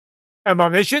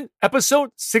MLM Nation, episode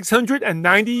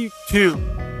 692.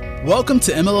 Welcome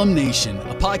to MLM Nation,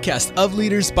 a podcast of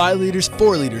leaders, by leaders,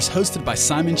 for leaders, hosted by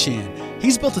Simon Chan.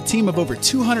 He's built a team of over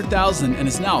 200,000 and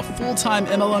is now a full-time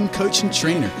MLM coach and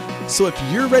trainer. So if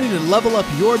you're ready to level up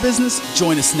your business,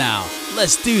 join us now.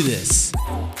 Let's do this.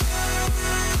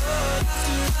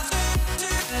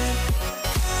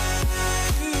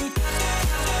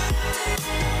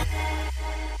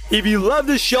 If you love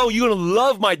this show, you're going to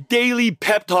love my daily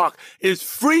pep talk. It's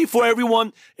free for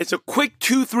everyone. It's a quick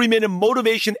 2-3 minute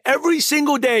motivation every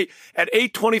single day at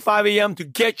 8:25 a.m. to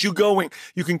get you going.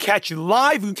 You can catch it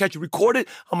live. You can catch it recorded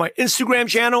on my Instagram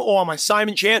channel or on my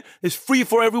Simon Chan. It's free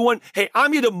for everyone. Hey,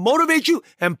 I'm here to motivate you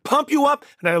and pump you up,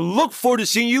 and I look forward to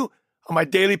seeing you on my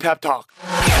daily pep talk.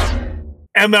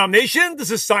 MLM Nation,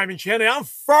 this is Simon Chan, and I'm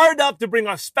fired up to bring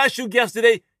our special guest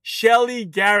today, Shelly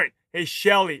Garrett. Hey,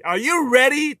 Shelly, are you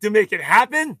ready to make it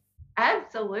happen?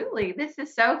 Absolutely. This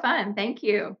is so fun. Thank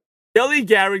you. Shelly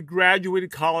Garrett graduated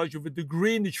college with a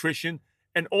degree in nutrition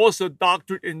and also a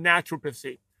doctorate in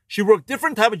naturopathy. She worked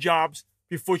different type of jobs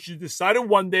before she decided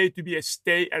one day to be a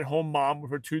stay-at-home mom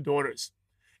with her two daughters.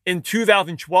 In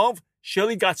 2012,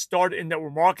 Shelly got started in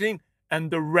network marketing,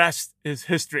 and the rest is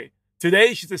history.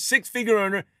 Today, she's a six-figure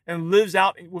earner and lives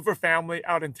out with her family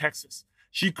out in Texas.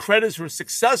 She credits her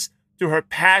success to her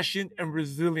passion and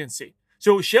resiliency.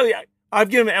 So, Shelly, I've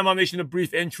given MLM Nation a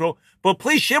brief intro, but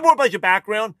please share more about your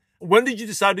background. When did you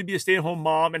decide to be a stay-at-home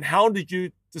mom, and how did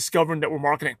you discover network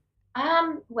marketing?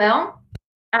 Well,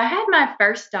 I had my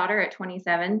first daughter at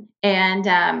 27,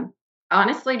 and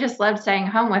honestly just loved staying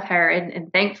home with her.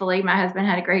 And thankfully, my husband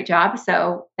had a great job,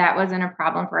 so that wasn't a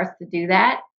problem for us to do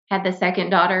that. Had the second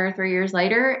daughter 3 years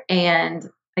later, and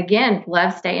again,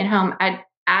 loved staying home.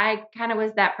 I kind of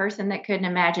was that person that couldn't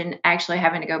imagine actually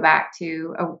having to go back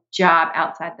to a job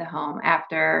outside the home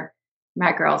after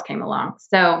my girls came along.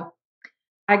 So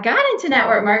I got into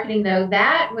network marketing, though.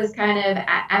 That was kind of,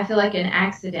 I feel like, an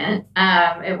accident.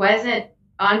 It wasn't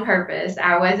on purpose.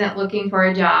 I wasn't looking for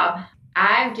a job.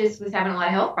 I just was having a lot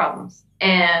of health problems.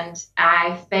 And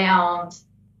I found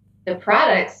the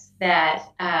products that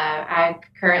I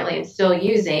currently am still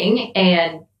using,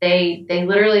 and they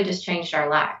literally just changed our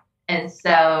life. And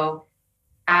so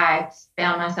I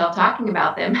found myself talking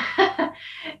about them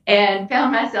and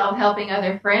found myself helping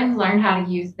other friends learn how to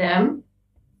use them.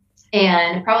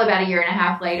 And probably about a year and a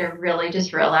half later, really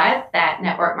just realized that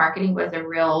network marketing was a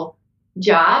real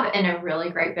job and a really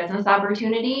great business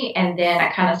opportunity. And then I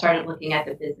kind of started looking at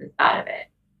the business side of it.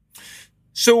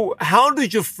 So how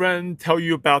did your friend tell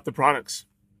you about the products?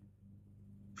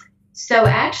 So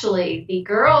actually, the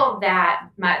girl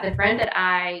the friend that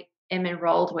I am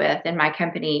enrolled with in my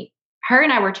company, her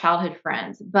and I were childhood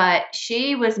friends, but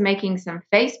she was making some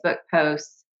Facebook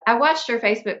posts. I watched her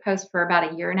Facebook posts for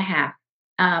about a year and a half.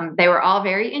 They were all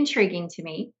very intriguing to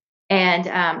me.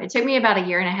 And it took me about a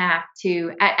year and a half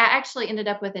I actually ended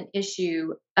up with an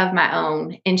issue of my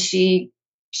own, and she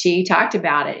talked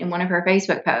about it in one of her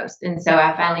Facebook posts. And so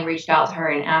I finally reached out to her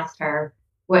and asked her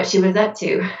what she was up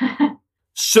to.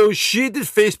 So she did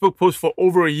Facebook posts for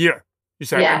over a year. You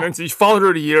said, yeah. And then so you followed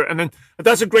her a year, and then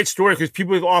that's a great story because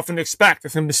people often expect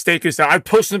that the mistake is that I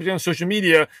posted something on social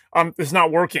media, it's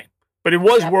not working, but it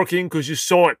was working because you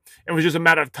saw it. It was just a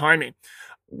matter of timing.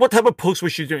 What type of posts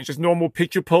was she doing? Just normal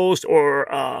picture posts or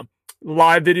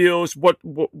live videos?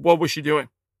 What was she doing?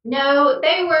 No,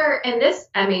 they were, and this,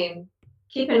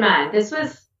 keep in mind, this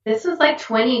was like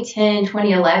 2010,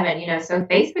 2011, so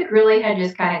Facebook really had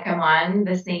just kind of come on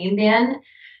the scene then.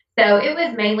 So it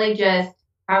was mainly just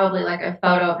probably like a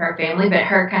photo of her family, but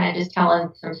her kind of just telling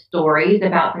some stories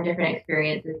about some different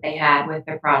experiences they had with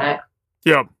their product.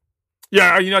 Yeah.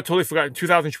 Yeah, I totally forgot. In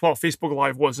 2012, Facebook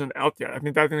Live wasn't out yet. I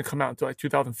think that didn't come out until like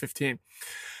 2015.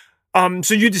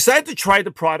 So you decided to try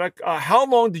the product. How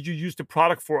long did you use the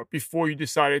product for before you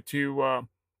decided to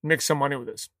make some money with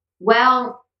this?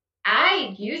 Well,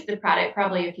 I used the product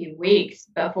probably a few weeks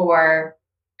before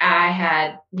I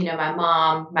had, my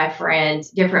mom, my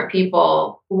friends, different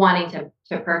people wanting to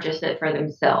purchase it for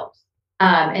themselves.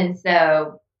 And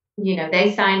so,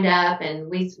 they signed up and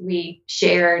we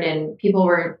shared and people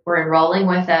were enrolling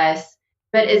with us.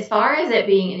 But as far as it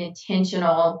being an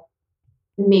intentional,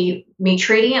 me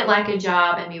treating it like a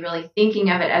job and me really thinking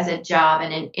of it as a job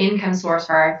and an income source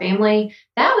for our family,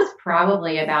 that was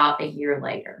probably about a year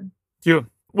later. Yeah.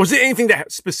 Was there anything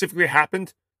that specifically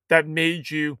happened that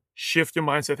made you shift your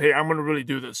mindset? Hey, I'm going to really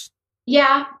do this.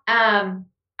 Yeah. I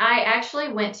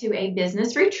actually went to a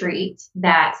business retreat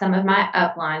that some of my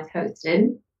uplines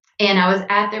hosted, and I was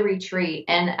at the retreat.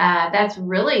 And that's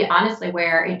really honestly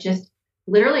where it just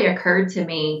literally occurred to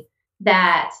me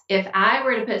that if I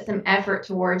were to put some effort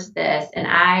towards this and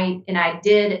I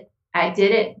did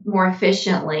it more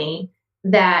efficiently,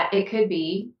 that it could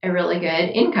be a really good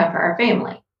income for our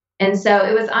family. And so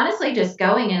it was honestly just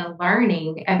going and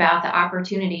learning about the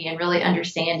opportunity and really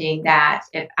understanding that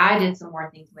if I did some more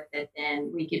things with it,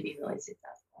 then we could be really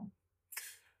successful.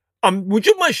 Would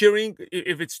you mind sharing,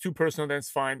 if it's too personal, then it's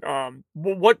fine.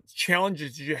 What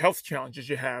health challenges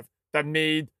you have that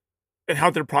made, and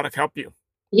how did the product help you?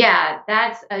 Yeah,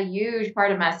 that's a huge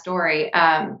part of my story.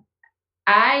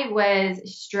 I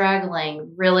was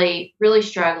struggling, really, really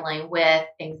struggling with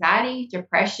anxiety,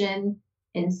 depression,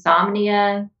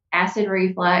 insomnia, acid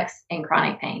reflux, and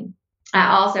chronic pain.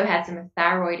 I also had some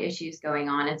thyroid issues going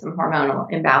on and some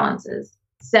hormonal imbalances.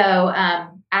 So I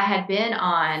had been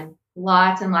on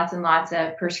lots and lots and lots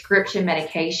of prescription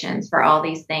medications for all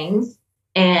these things,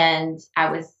 and I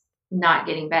was not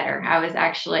getting better. I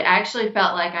actually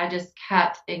felt like I just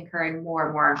kept incurring more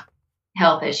and more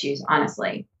health issues,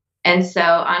 honestly. And so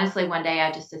honestly, one day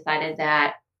I just decided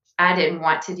that I didn't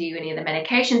want to do any of the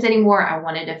medications anymore. I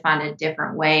wanted to find a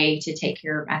different way to take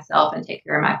care of myself and take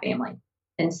care of my family.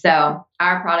 And so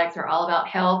our products are all about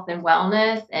health and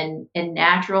wellness and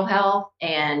natural health.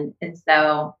 And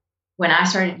so when I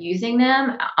started using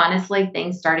them, honestly,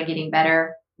 things started getting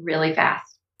better really fast.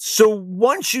 So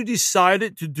once you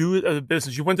decided to do it as a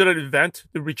business, you went to that event,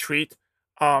 the retreat.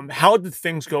 How did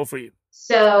things go for you?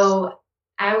 So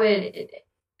at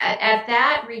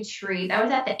that retreat, I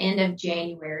was at the end of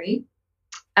January.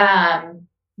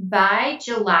 By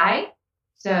July,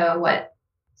 so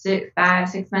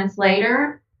 6 months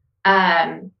later,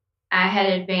 I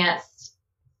had advanced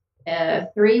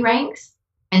 3 ranks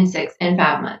in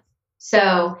 5 months.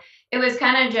 So it was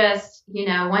kind of just,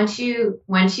 once you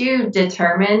get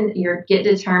determined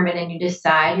and you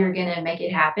decide you're going to make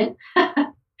it happen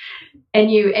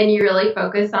and you really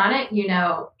focus on it,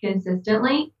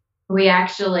 consistently, we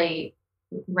actually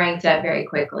ranked up very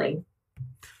quickly.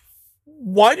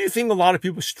 Why do you think a lot of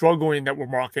people struggle in network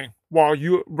marketing while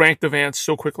you ranked advanced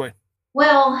so quickly?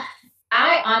 Well,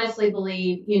 I honestly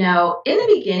believe, in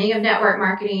the beginning of network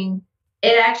marketing,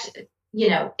 it actually,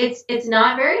 it's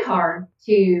not very hard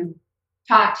to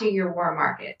talk to your warm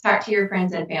market, talk to your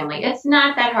friends and family. It's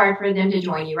not that hard for them to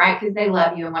join you, right? Because they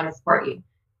love you and want to support you.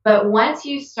 But once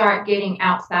you start getting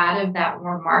outside of that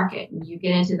warm market and you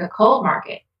get into the cold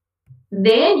market,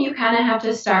 then you kind of have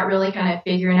to start really kind of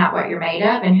figuring out what you're made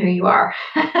of and who you are.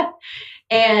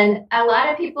 And a lot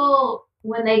of people,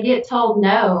 when they get told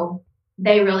no,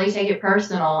 they really take it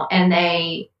personal, and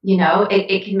they,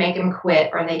 it can make them quit,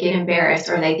 or they get embarrassed,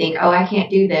 or they think, oh, I can't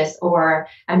do this, or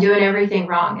I'm doing everything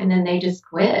wrong. And then they just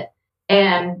quit.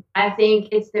 And I think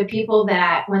it's the people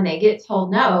that when they get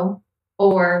told no,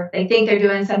 or they think they're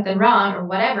doing something wrong or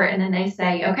whatever, and then they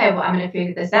say, okay, well, I'm going to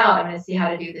figure this out. I'm going to see how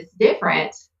to do this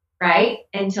different. Right?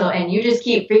 And you just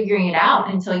keep figuring it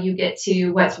out until you get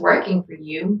to what's working for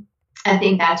you. I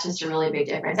think that's just a really big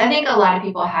difference. I think a lot of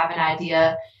people have an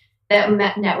idea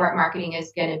that network marketing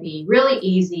is going to be really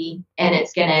easy and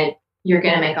you're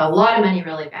going to make a lot of money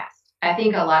really fast. I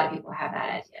think a lot of people have that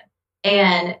idea.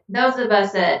 And those of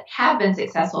us that have been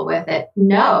successful with it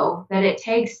know that it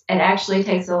takes a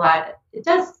lot.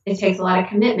 It takes a lot of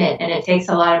commitment, and it takes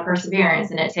a lot of perseverance,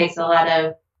 and it takes a lot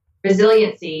of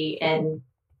resiliency and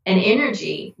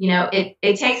energy.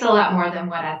 It takes a lot more than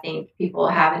what I think people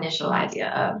have initial idea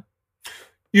of.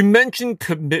 You mentioned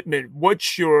commitment.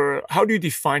 How do you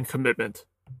define commitment?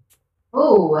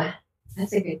 Oh,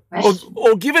 that's a good question.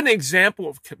 Or give an example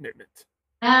of commitment.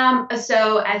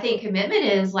 So I think commitment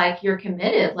is like you're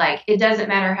committed. Like it doesn't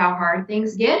matter how hard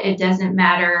things get. It doesn't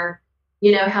matter,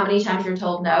 how many times you're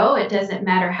told no. It doesn't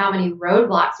matter how many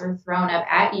roadblocks are thrown up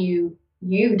at you.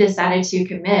 You've decided to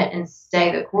commit and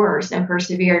stay the course and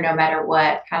persevere no matter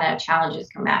what kind of challenges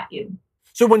come at you.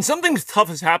 So when something tough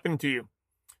has happened to you,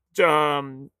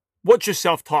 what's your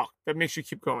self-talk that makes you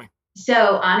keep going?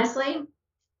 So honestly,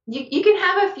 you can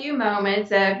have a few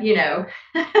moments of,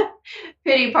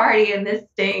 pity party and this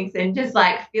stinks and just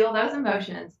like feel those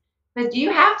emotions, but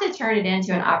you have to turn it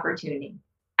into an opportunity.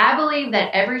 I believe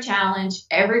that every challenge,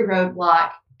 every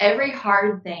roadblock, every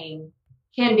hard thing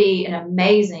can be an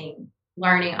amazing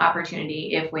learning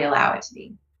opportunity if we allow it to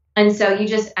be. And so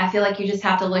I feel like you just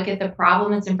have to look at the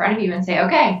problem that's in front of you and say,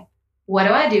 okay, what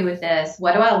do I do with this?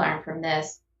 What do I learn from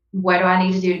this? What do I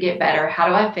need to do to get better? How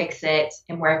do I fix it?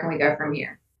 And where can we go from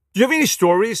here? Do you have any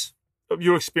stories of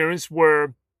your experience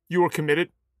where you were committed?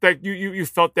 That you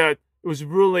felt that it was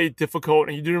really difficult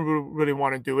and you didn't really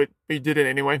want to do it, but you did it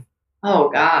anyway? Oh,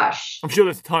 gosh. I'm sure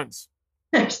there's tons.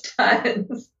 There's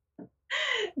tons.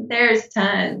 There's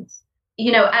tons.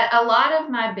 A lot of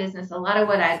my business, a lot of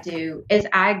what I do is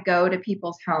I go to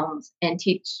people's homes and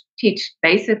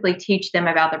basically teach them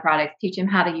about the products, teach them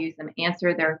how to use them,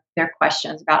 answer their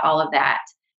questions about all of that.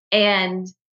 And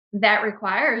that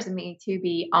requires me to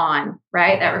be on,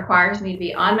 right? That requires me to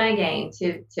be on my game,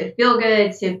 to feel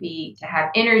good, to have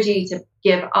energy, to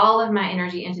give all of my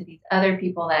energy into these other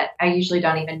people that I usually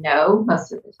don't even know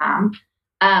most of the time.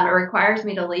 It requires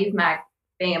me to leave my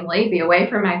family, be away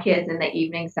from my kids in the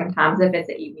evening sometimes if it's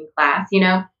an evening class,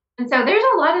 And so there's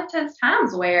a lot of those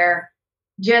times where,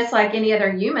 just like any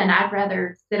other human, I'd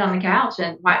rather sit on the couch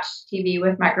and watch TV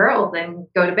with my girls than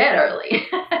go to bed early.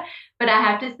 But I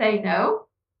have to say no.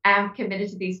 I'm committed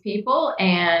to these people,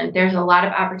 and there's a lot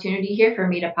of opportunity here for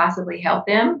me to possibly help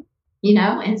them,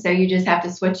 and so you just have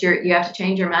to you have to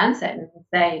change your mindset and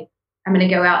say, I'm going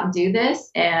to go out and do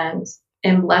this and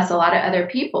bless a lot of other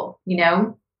people,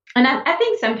 And I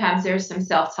think sometimes there's some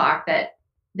self-talk that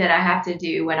I have to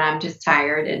do when I'm just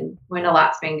tired and when a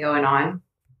lot's been going on.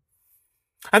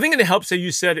 I think it helps that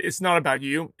you said it's not about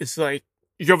you. It's like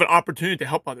you have an opportunity to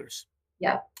help others.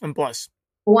 Yep. And bless.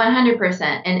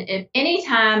 100%. And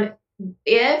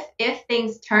if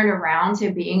things turn around to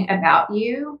being about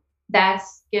you,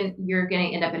 you're going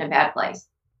to end up in a bad place.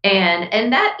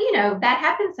 And that, that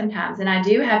happens sometimes. And I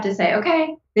do have to say,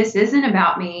 okay, this isn't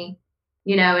about me,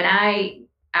 and I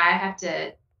have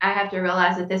to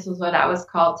realize that this was what I was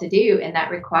called to do. And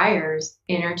that requires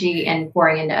energy and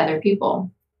pouring into other people.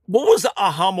 What was the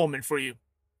aha moment for you?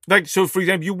 Like, so for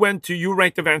example, you ranked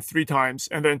the event 3 times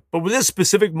but was this a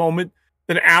specific moment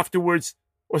then afterwards,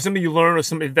 or something you learned or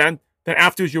some event, then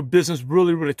afterwards your business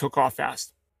really, really took off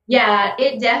fast? Yeah,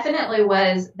 it definitely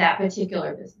was that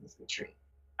particular business retreat.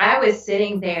 I was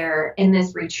sitting there in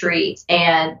this retreat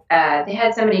and they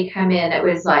had somebody come in that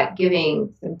was like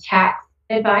giving some tax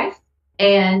advice.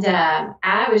 And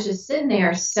I was just sitting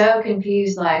there so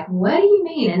confused, like, what do you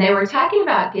mean? And they were talking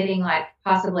about getting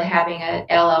possibly having an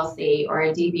LLC or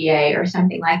a DBA or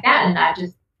something like that.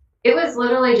 And it was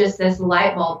literally just this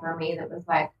light bulb for me that was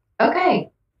like,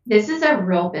 okay, this is a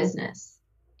real business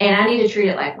and I need to treat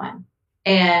it like one.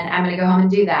 And I'm going to go home and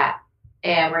do that.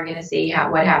 And we're going to see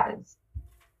what happens.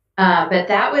 But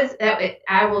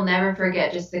I will never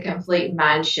forget just the complete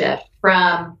mind shift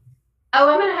from,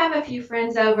 I'm going to have a few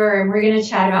friends over and we're going to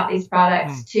chat about these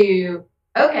products to,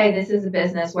 okay, this is a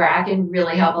business where I can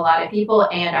really help a lot of people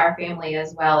and our family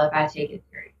as well if I take it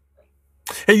seriously.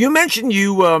 Hey, you mentioned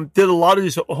you did a lot of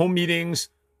these home meetings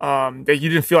that you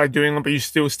didn't feel like doing them, but you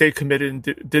still stayed committed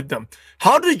and did them.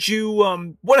 How did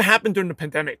you, what happened during the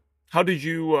pandemic? How did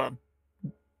you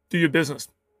do your business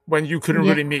when you couldn't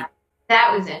really meet?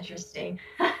 That was interesting.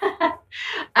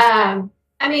 I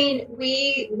mean,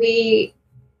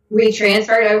 we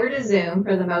transferred over to Zoom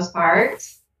for the most part.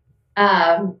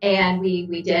 And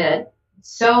we did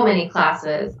so many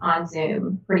classes on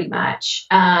Zoom pretty much.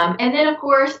 And then of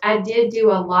course I did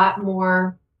do a lot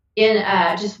more in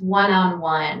just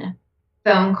one-on-one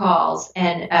phone calls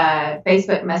and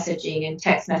Facebook messaging and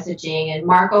text messaging and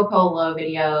Marco Polo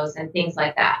videos and things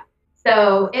like that.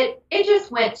 So it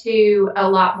just went to a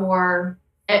lot more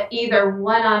either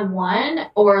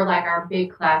one-on-one or like our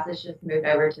big classes just moved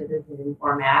over to the Zoom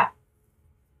format.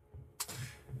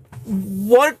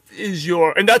 What is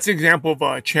and that's an example of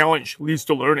a challenge leads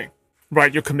to learning,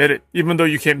 right? You're committed. Even though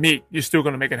you can't meet, you're still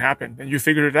going to make it happen and you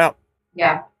figured it out.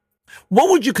 Yeah.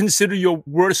 What would you consider your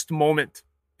worst moment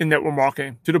in network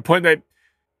marketing to the point that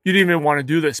you didn't even want to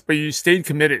do this, but you stayed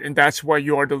committed and that's why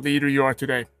you are the leader you are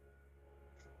today?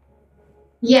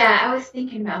 Yeah, I was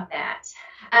thinking about that.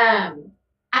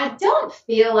 I don't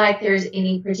feel like there's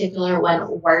any particular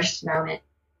one worst moment.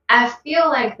 I feel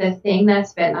like the thing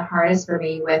that's been the hardest for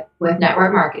me with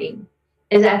network marketing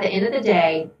is at the end of the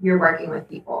day, you're working with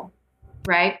people,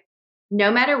 right?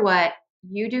 No matter what,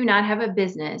 you do not have a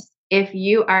business if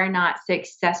you are not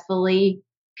successfully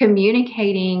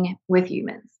communicating with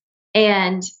humans.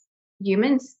 And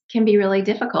humans can be really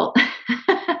difficult.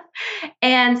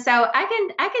 And so I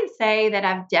can say that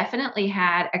I've definitely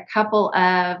had a couple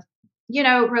of,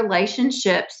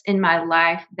 relationships in my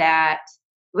life that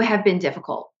have been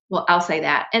difficult. Well, I'll say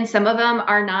that. And some of them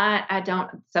are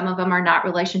not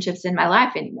relationships in my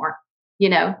life anymore,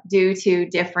 due to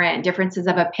differences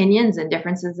of opinions and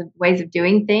differences of ways of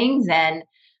doing things. And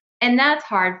that's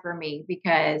hard for me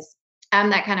because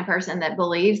I'm that kind of person that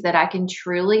believes that I can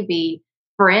truly be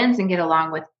friends and get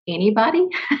along with anybody,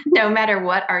 no matter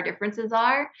what our differences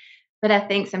are. But I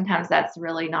think sometimes that's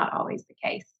really not always the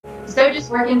case. So just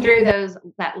working through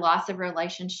that loss of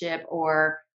relationship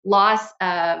or loss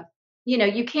of,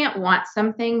 you can't want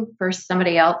something for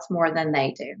somebody else more than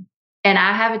they do. And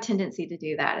I have a tendency to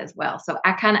do that as well. So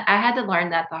I had to learn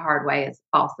that the hard way as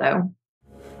also.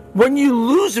 When you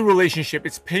lose a relationship,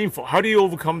 it's painful. How do you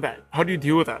overcome that? How do you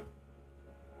deal with that?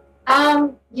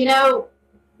 You know,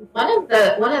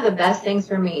 one of the best things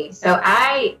for me. So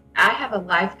I have a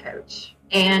life coach,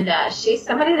 and she's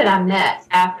somebody that I met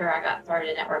after I got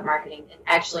started in network marketing, and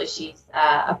actually she's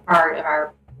a part of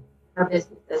our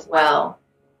business as well.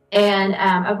 And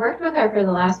I've worked with her for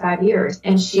the last 5 years,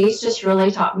 and she's just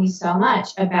really taught me so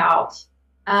much about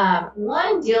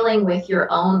one, dealing with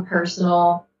your own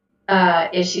personal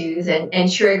issues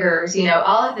and triggers, you know,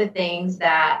 all of the things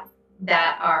that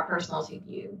are personal to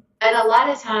you. And a lot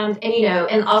of times, and you know,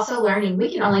 and also learning,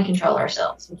 we can only control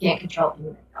ourselves. We can't control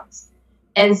anyone else.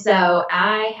 And so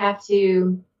I have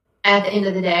to, at the end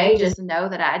of the day, just know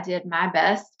that I did my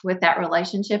best with that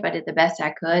relationship. I did the best I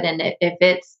could. And if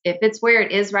it's where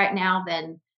it is right now,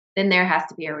 then there has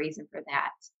to be a reason for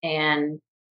that. And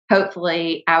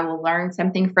hopefully I will learn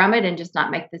something from it and just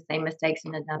not make the same mistakes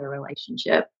in another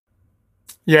relationship.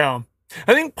 Yeah.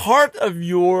 I think part of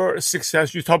your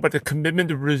success, you talk about the commitment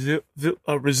to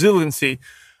resiliency.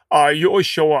 You always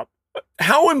show up.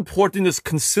 How important is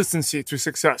consistency to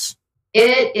success?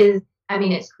 It is. I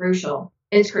mean, it's crucial.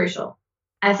 It's crucial.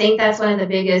 I think that's one of the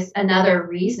biggest, another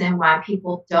reason why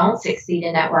people don't succeed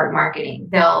in network marketing.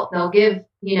 They'll give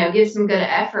some good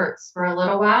efforts for a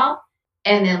little while,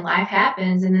 and then life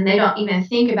happens, and then they don't even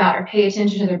think about or pay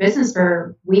attention to their business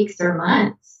for weeks or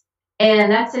months.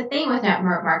 And that's the thing with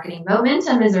network marketing.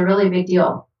 Momentum is a really big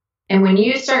deal. And when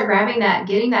you start grabbing that,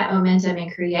 getting that momentum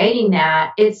and creating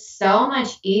that, it's so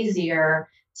much easier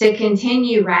to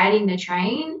continue riding the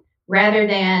train rather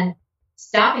than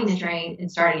stopping the train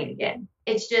and starting it again.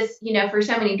 It's just, you know, for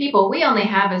so many people, we only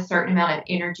have a certain amount of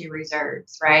energy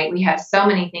reserves, right? We have so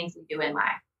many things we do in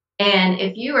life. And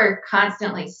if you are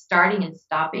constantly starting and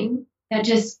stopping, that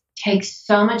just takes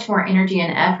so much more energy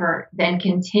and effort than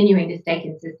continuing to stay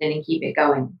consistent and keep it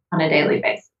going on a daily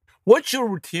basis. What's your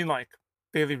routine like?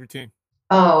 Daily routine?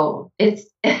 Oh, it's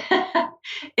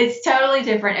it's totally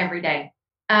different every day.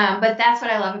 But that's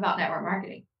what I love about network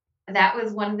marketing. That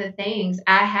was one of the things.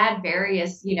 I had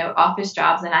various, you know, office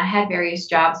jobs, and I had various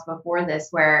jobs before this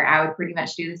where I would pretty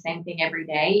much do the same thing every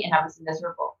day, and I was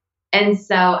miserable. And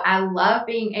so I love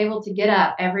being able to get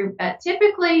up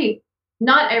typically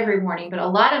not every morning, but a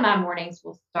lot of my mornings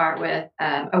will start with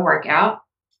a workout.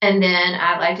 And then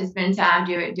I like to spend time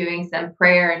doing some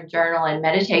prayer and journal and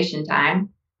meditation time.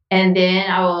 And then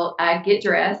I get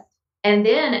dressed. And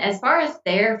then as far as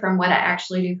there from what I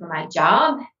actually do for my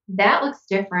job, that looks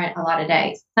different a lot of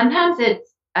days. Sometimes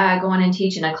it's going and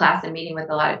teaching a class and meeting with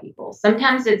a lot of people.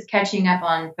 Sometimes it's catching up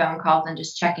on phone calls and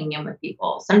just checking in with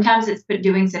people. Sometimes it's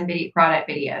doing some product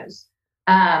videos.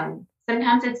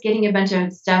 Sometimes it's getting a bunch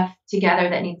of stuff together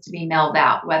that needs to be mailed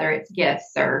out, whether it's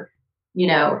gifts or, you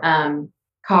know,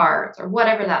 cards or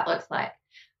whatever that looks like.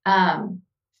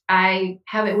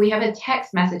 We have a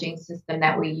text messaging system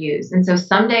that we use. And so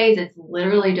some days it's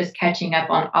literally just catching up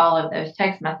on all of those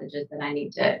text messages that I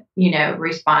need to, you know,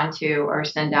 respond to or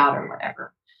send out or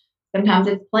whatever. Sometimes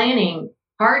it's planning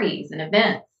parties and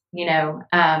events, you know.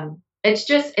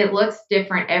 It looks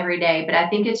different every day, but I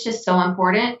think it's just so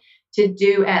important to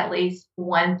do at least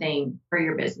one thing for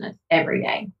your business every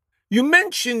day. You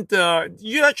mentioned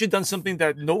you actually done something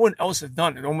that no one else has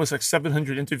done in almost like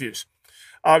 700 interviews.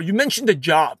 You mentioned the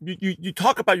job. You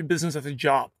talk about your business as a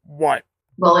job. Why?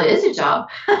 Well, it is a job.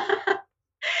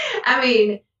 I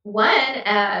mean,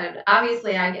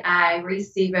 obviously I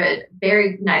receive a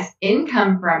very nice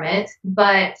income from it,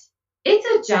 but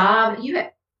it's a job.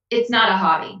 It's not a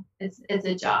hobby. It's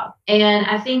a job. And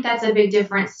I think that's a big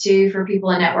difference too for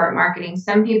people in network marketing.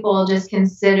 Some people just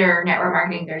consider network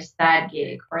marketing their side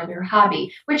gig or their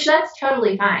hobby, which that's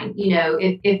totally fine, you know,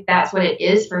 if that's what it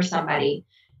is for somebody.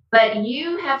 But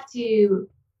the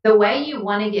way you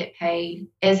want to get paid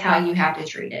is how you have to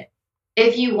treat it.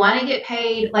 If you want to get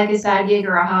paid like a side gig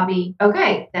or a hobby,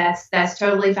 okay, that's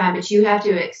totally fine. But you have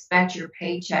to expect your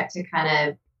paycheck to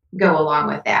kind of go along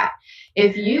with that.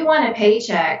 If you want a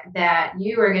paycheck that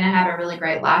you are going to have a really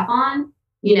great life on,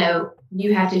 you know,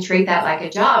 you have to treat that like a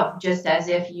job, just as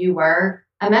if you were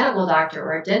a medical doctor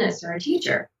or a dentist or a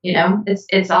teacher. You know, it's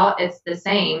the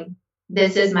same.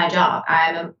 This is my job.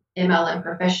 I'm an MLM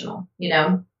professional, you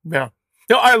know? Yeah.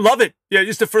 No, I love it. Yeah.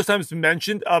 It's the first time it's been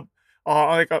mentioned.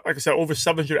 Like I said, over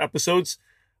 700 episodes.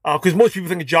 Because most people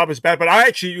think a job is bad, but I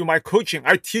actually, in my coaching,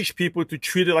 I teach people to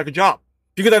treat it like a job.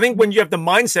 Because I think when you have the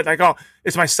mindset like, oh,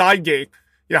 it's my side gig,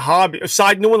 hobby, a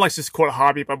side, no one likes to call it a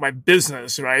hobby, but my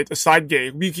business, right? A side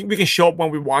gig. We can show up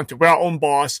when we want to. We're our own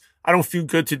boss. I don't feel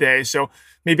good today, so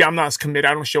maybe I'm not as committed.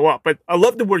 I don't show up. But I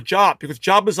love the word job because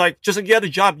job is like, just like you have a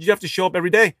job, you have to show up every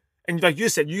day. And like you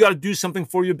said, you got to do something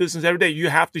for your business every day. You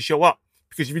have to show up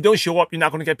because if you don't show up, you're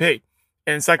not going to get paid.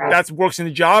 And it's like that works in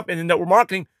the job and in network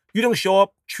marketing. You don't show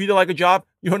up, treat it like a job,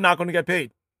 you're not going to get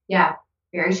paid. Yeah,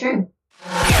 very true.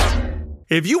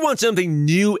 If you want something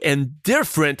new and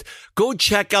different, go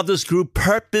check out this group,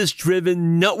 Purpose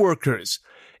Driven Networkers.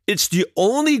 It's the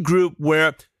only group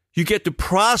where you get to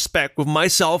prospect with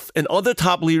myself and other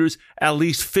top leaders at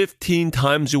least 15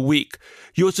 times a week.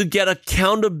 You also get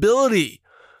accountability.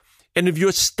 And if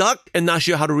you're stuck and not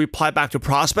sure how to reply back to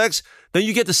prospects, then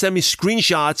you get to send me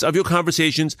screenshots of your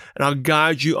conversations and I'll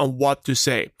guide you on what to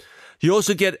say. You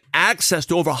also get access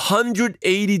to over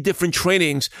 180 different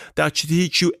trainings that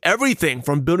teach you everything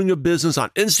from building your business on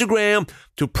Instagram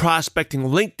to prospecting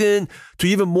LinkedIn to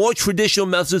even more traditional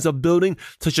methods of building,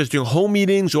 such as doing home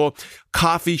meetings or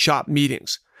coffee shop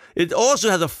meetings. It also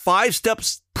has a 5-step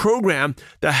program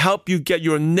that help you get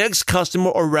your next customer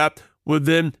or rep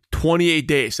within 28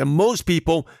 days. And most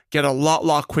people get a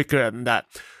lot quicker than that.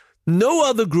 No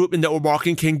other group in network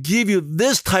marketing can give you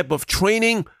this type of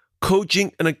training,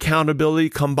 coaching, and accountability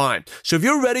combined. So if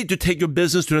you're ready to take your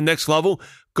business to the next level,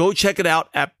 go check it out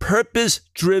at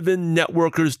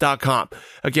purposedrivennetworkers.com.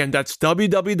 Again, that's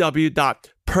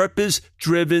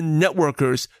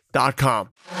www.purposedrivennetworkers.com.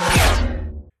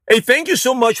 Hey, thank you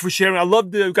so much for sharing. I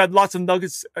love we've got lots of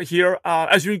nuggets here.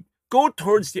 As we go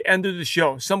towards the end of the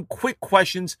show, some quick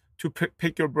questions to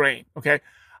pick your brain, okay?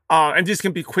 And these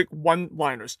can be quick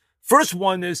one-liners. First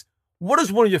one is, what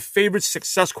is one of your favorite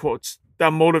success quotes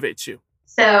that motivates you?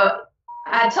 So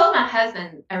I told my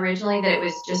husband originally that it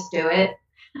was just do it,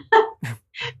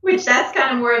 which that's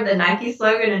kind of more of the Nike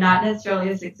slogan and not necessarily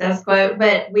a success quote,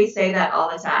 but we say that all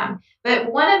the time.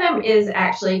 But one of them is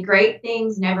actually, great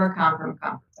things never come from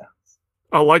comfort zones.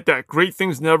 I like that. Great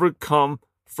things never come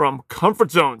from comfort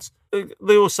zones. A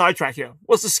little sidetrack here.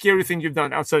 What's the scary thing you've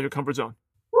done outside your comfort zone?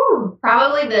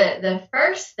 Probably the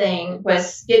first thing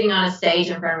was getting on a stage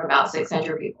in front of about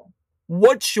 600 people.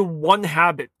 What's your one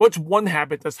habit? What's one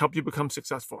habit that's helped you become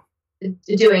successful?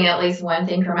 Doing at least one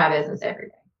thing for my business every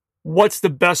day. What's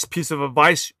the best piece of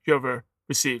advice you ever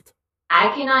received?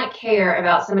 I cannot care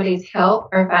about somebody's health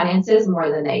or finances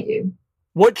more than they do.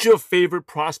 What's your favorite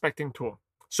prospecting tool?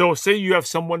 So say you have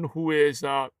someone who is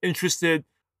interested.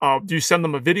 Do you send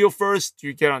them a video first? Do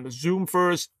you get on the Zoom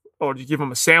first? Or do you give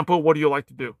them a sample? What do you like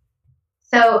to do?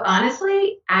 So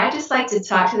honestly, I just like to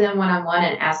talk to them one-on-one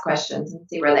and ask questions and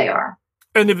see where they are.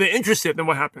 And if they're interested, then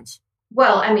what happens?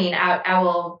 Well, I mean, I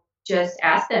will just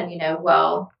ask them,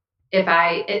 if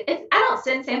I don't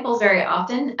send samples very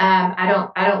often. I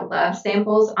don't love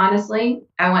samples, honestly.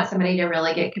 I want somebody to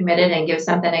really get committed and give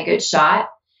something a good shot.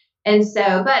 And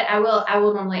so, but I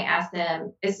will normally ask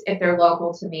them if they're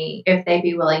local to me, if they'd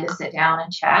be willing to sit down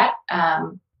and chat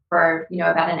for,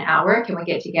 about an hour. Can we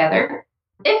get together?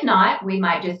 If not, we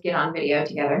might just get on video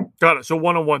together. Got it. So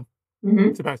one-on-one.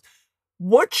 Mm-hmm.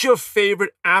 What's your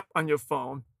favorite app on your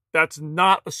phone that's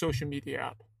not a social media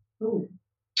app? Ooh,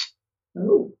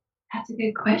 that's a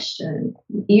good question.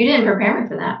 You didn't prepare me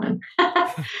for that one.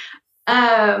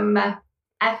 I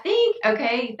think,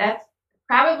 that's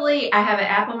probably, I have an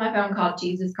app on my phone called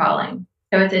Jesus Calling.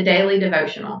 So it's a daily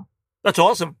devotional. That's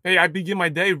awesome. Hey, I begin my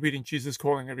day reading Jesus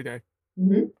Calling every day.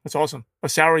 Mm-hmm. That's awesome.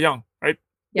 Sarah Young, right?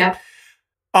 Yeah.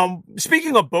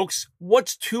 Speaking of books,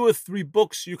 what's 2 or 3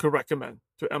 books you could recommend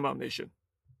to MLM Nation?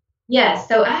 Yes.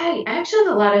 So I actually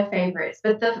have a lot of favorites,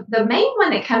 but the main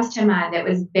one that comes to mind that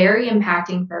was very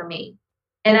impacting for me,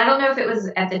 and I don't know if it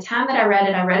was at the time that I read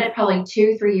it probably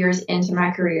 2-3 years into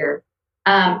my career.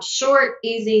 Short,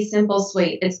 easy, simple,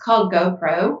 sweet. It's called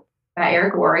GoPro by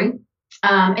Eric Worre.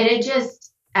 And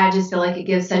I just feel like it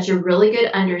gives such a really good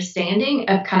understanding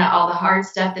of kind of all the hard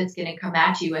stuff that's going to come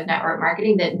at you with network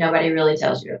marketing that nobody really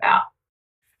tells you about.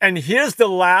 And here's the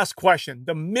last question,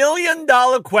 the $1 million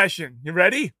question. You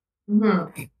ready?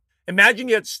 Mm-hmm. Imagine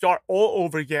you had to start all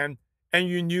over again and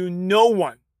you knew no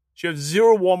one. You had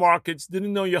 0 warm markets,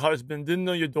 didn't know your husband, didn't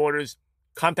know your daughters,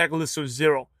 contact list was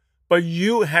 0. But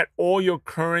you had all your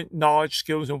current knowledge,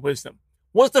 skills, and wisdom.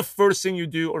 What's the first thing you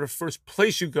do or the first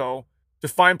place you go to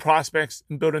find prospects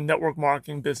and build a network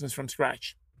marketing business from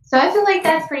scratch? So I feel like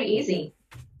that's pretty easy.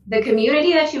 The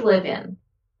community that you live in,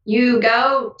 you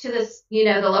go to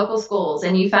the local schools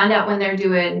and you find out when they're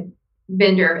doing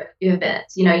vendor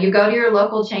events. You go to your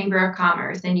local chamber of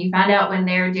commerce and you find out when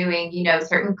they're doing,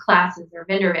 certain classes or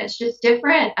vendor events, just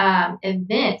different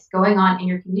events going on in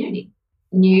your community.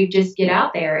 And you just get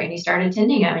out there and you start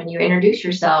attending them and you introduce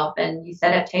yourself and you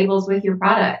set up tables with your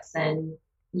products and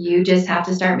you just have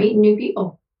to start meeting new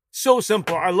people. So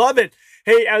simple. I love it.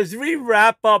 Hey, as we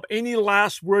wrap up, any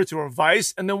last words or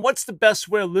advice? And then what's the best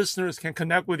way listeners can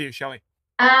connect with you, Shelly?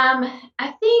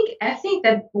 I think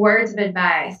the words of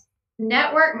advice,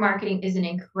 network marketing is an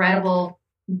incredible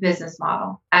business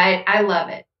model. I love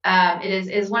it. It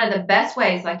is one of the best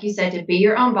ways, like you said, to be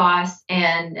your own boss.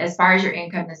 And as far as your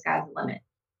income, the sky's the limit,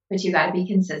 but you got to be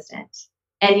consistent.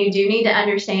 And you do need to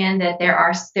understand that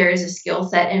there is a skill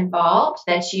set involved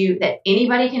that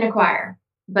anybody can acquire,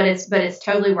 but it's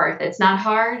totally worth it. It's not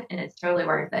hard and it's totally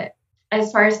worth it. As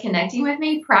far as connecting with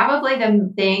me, probably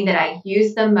the thing that I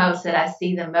use the most, that I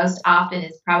see the most often,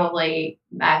 is probably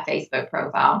my Facebook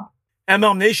profile.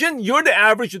 MLM Nation, you're the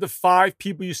average of the 5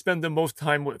 people you spend the most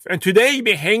time with. And today you've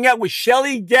been hanging out with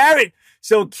Shelly Garrett.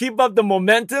 So keep up the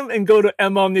momentum and go to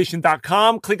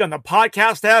MLMNation.com. Click on the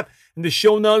podcast tab, and the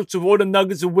show notes of all the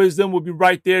nuggets of wisdom will be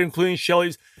right there, including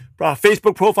Shelly's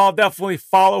Facebook profile. Definitely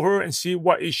follow her and see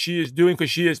what she is doing,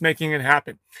 because she is making it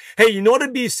happen. Hey, in order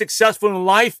to be successful in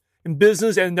life, in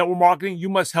business, and network marketing, you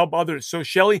must help others. So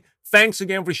Shelly, thanks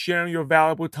again for sharing your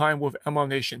valuable time with MLM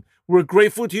Nation. We're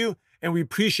grateful to you, and we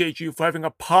appreciate you for having a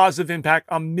positive impact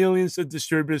on millions of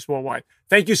distributors worldwide.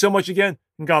 Thank you so much again,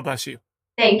 and God bless you.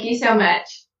 Thank you so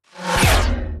much.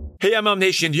 Hey, MLM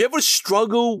Nation, do you ever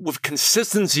struggle with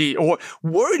consistency or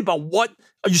worried about what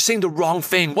are you saying the wrong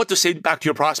thing, what to say back to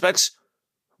your prospects?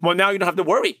 Well, now you don't have to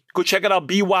worry. Go check it out,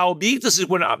 BYOB. This is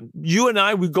when you and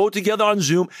I, we go together on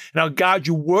Zoom, and I'll guide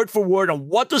you word for word on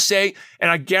what to say, and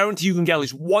I guarantee you can get at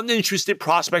least one interested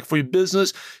prospect for your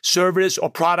business, service, or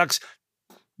products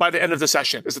by the end of the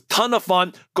session. It's a ton of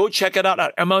fun. Go check it out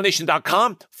at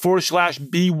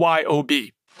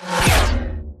MLMNation.com/BYOB.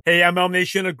 Hey, MLM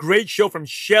Nation, a great show from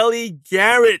Shelly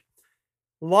Garrett.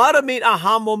 A lot of main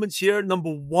aha moments here.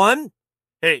 Number one,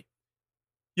 hey,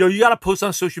 you got to post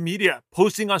on social media.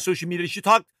 Posting on social media. She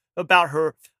talked about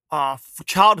her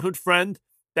childhood friend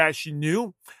that she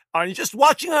knew. And just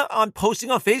watching her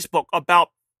posting on Facebook about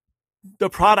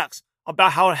the products,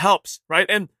 about how it helps, right?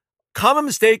 And common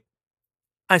mistake,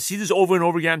 I see this over and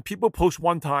over again. People post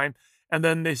one time and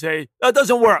then they say, that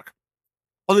doesn't work.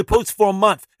 Or they post for a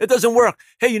month. It doesn't work.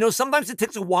 Hey, sometimes it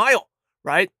takes a while,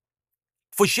 right?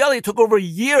 For Shelly, it took over a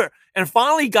year, and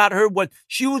finally got her what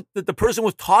the person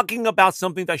was talking about,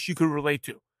 something that she could relate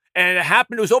to. And it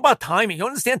happened. It was all about timing. You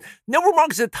understand? Network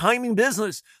marketing is a timing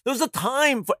business. There's a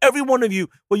time for every one of you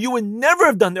where you would never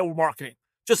have done network marketing.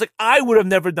 Just like I would have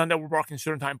never done network marketing at a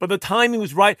certain time. But the timing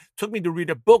was right. It took me to read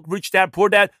a book, Rich Dad, Poor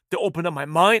Dad, to open up my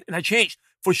mind, and I changed.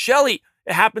 For Shelly,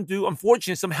 it happened to,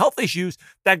 unfortunately, some health issues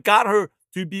that got her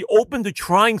to be open to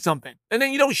trying something. And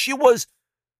then, she was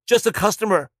just a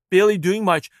customer, barely doing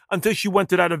much until she went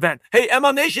to that event. Hey,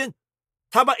 MLM Nation,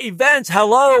 talk about events.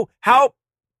 Hello. How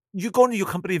you going to your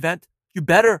company event? You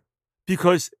better,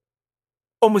 because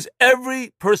almost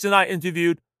every person I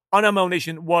interviewed on MLM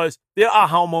Nation was their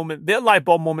aha moment, their light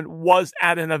bulb moment was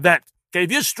at an event. Okay,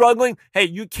 if you're struggling, hey,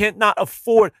 you cannot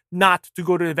afford not to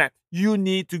go to an event. You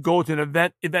need to go to an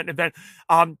event.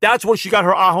 That's when she got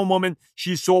her aha moment.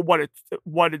 She saw what it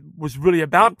was really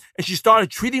about, and she started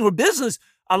treating her business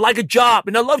like a job.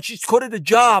 And I love she called it a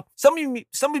job. Some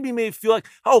of you may feel like,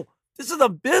 oh, this is a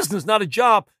business, not a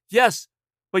job. Yes,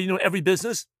 but every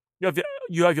business, you have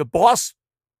your boss,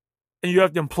 and you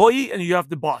have the employee, and you have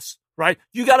the boss, right?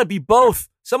 You got to be both.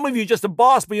 Some of you are just a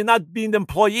boss, but you're not being the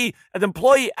employee. An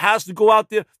employee has to go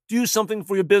out there, do something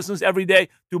for your business every day,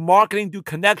 do marketing, do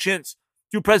connections,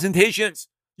 do presentations.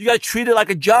 You got to treat it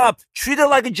like a job. Treat it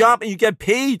like a job, and you get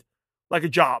paid like a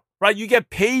job, right? You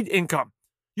get paid income.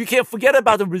 You can't forget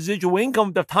about the residual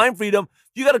income, the time freedom.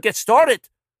 You got to get started.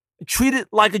 Treat it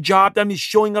like a job. That means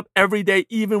showing up every day,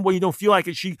 even when you don't feel like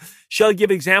it. She'll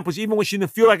give examples. Even when she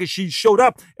didn't feel like it, she showed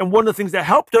up. And one of the things that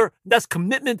helped her, that's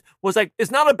commitment, was like,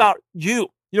 it's not about you.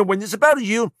 When it's about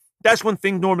you, that's when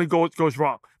things normally goes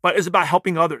wrong. But it's about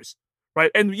helping others,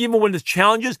 right? And even when there's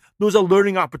challenges, those are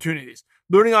learning opportunities.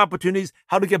 Learning opportunities,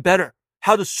 how to get better,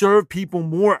 how to serve people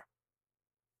more.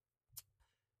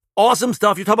 Awesome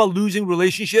stuff. You talk about losing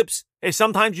relationships. Hey,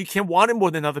 sometimes you can't want it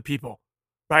more than other people,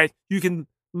 right? You can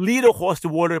lead a horse to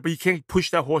water, but you can't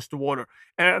push that horse to water.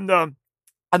 And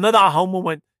another aha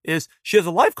moment is she has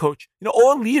a life coach.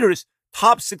 All leaders,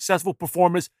 top successful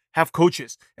performers have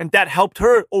coaches, and that helped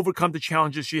her overcome the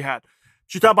challenges she had.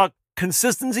 She talked about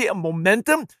consistency and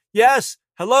momentum. Yes,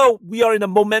 hello, we are in a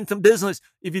momentum business.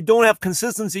 If you don't have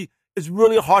consistency, it's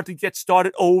really hard to get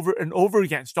started over and over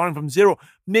again, starting from zero.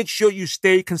 Make sure you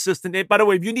stay consistent. And by the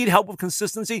way, if you need help with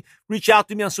consistency, reach out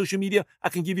to me on social media. I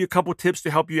can give you a couple tips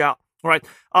to help you out. All right.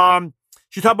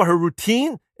 She talked about her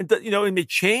routine and, it may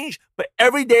change, but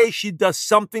every day she does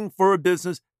something for her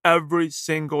business every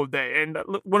single day. And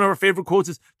one of her favorite quotes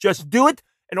is just do it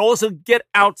and also get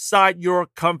outside your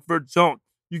comfort zone.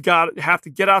 You have to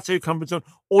get outside your comfort zone.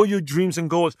 All your dreams and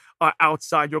goals are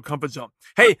outside your comfort zone.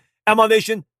 Hey, MLM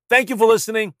Nation, thank you for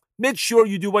listening. Make sure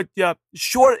you do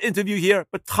short interview here,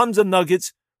 but tons of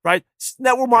nuggets, right?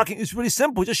 Network marketing is really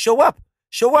simple. Just show up.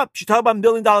 Show up. She talked about $1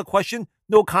 million question,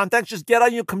 no contacts. Just get out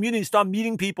in your community, start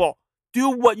meeting people. Do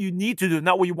what you need to do,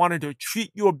 not what you want to do.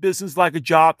 Treat your business like a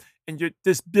job, and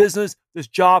this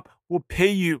job will pay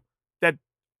you that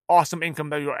awesome income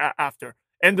that you're after.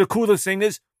 And the coolest thing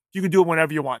is you can do it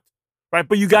whenever you want, right?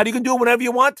 But you can do it whenever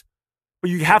you want,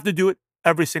 but you have to do it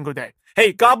every single day.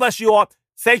 Hey, God bless you all.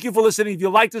 Thank you for listening. If you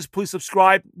like this, please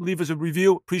subscribe, leave us a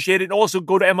review. Appreciate it. And also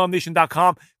go to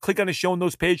MLMNation.com, click on the show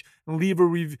notes page, and leave a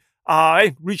review.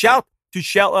 Reach out to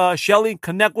Shelly,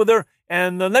 connect with her,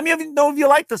 and let me know if you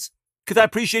like this, because I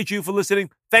appreciate you for listening.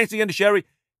 Thanks again to Sherry.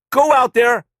 Go out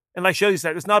there, and like Shelly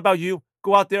said, it's not about you.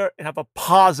 Go out there and have a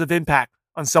positive impact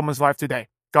on someone's life today.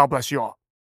 God bless you all.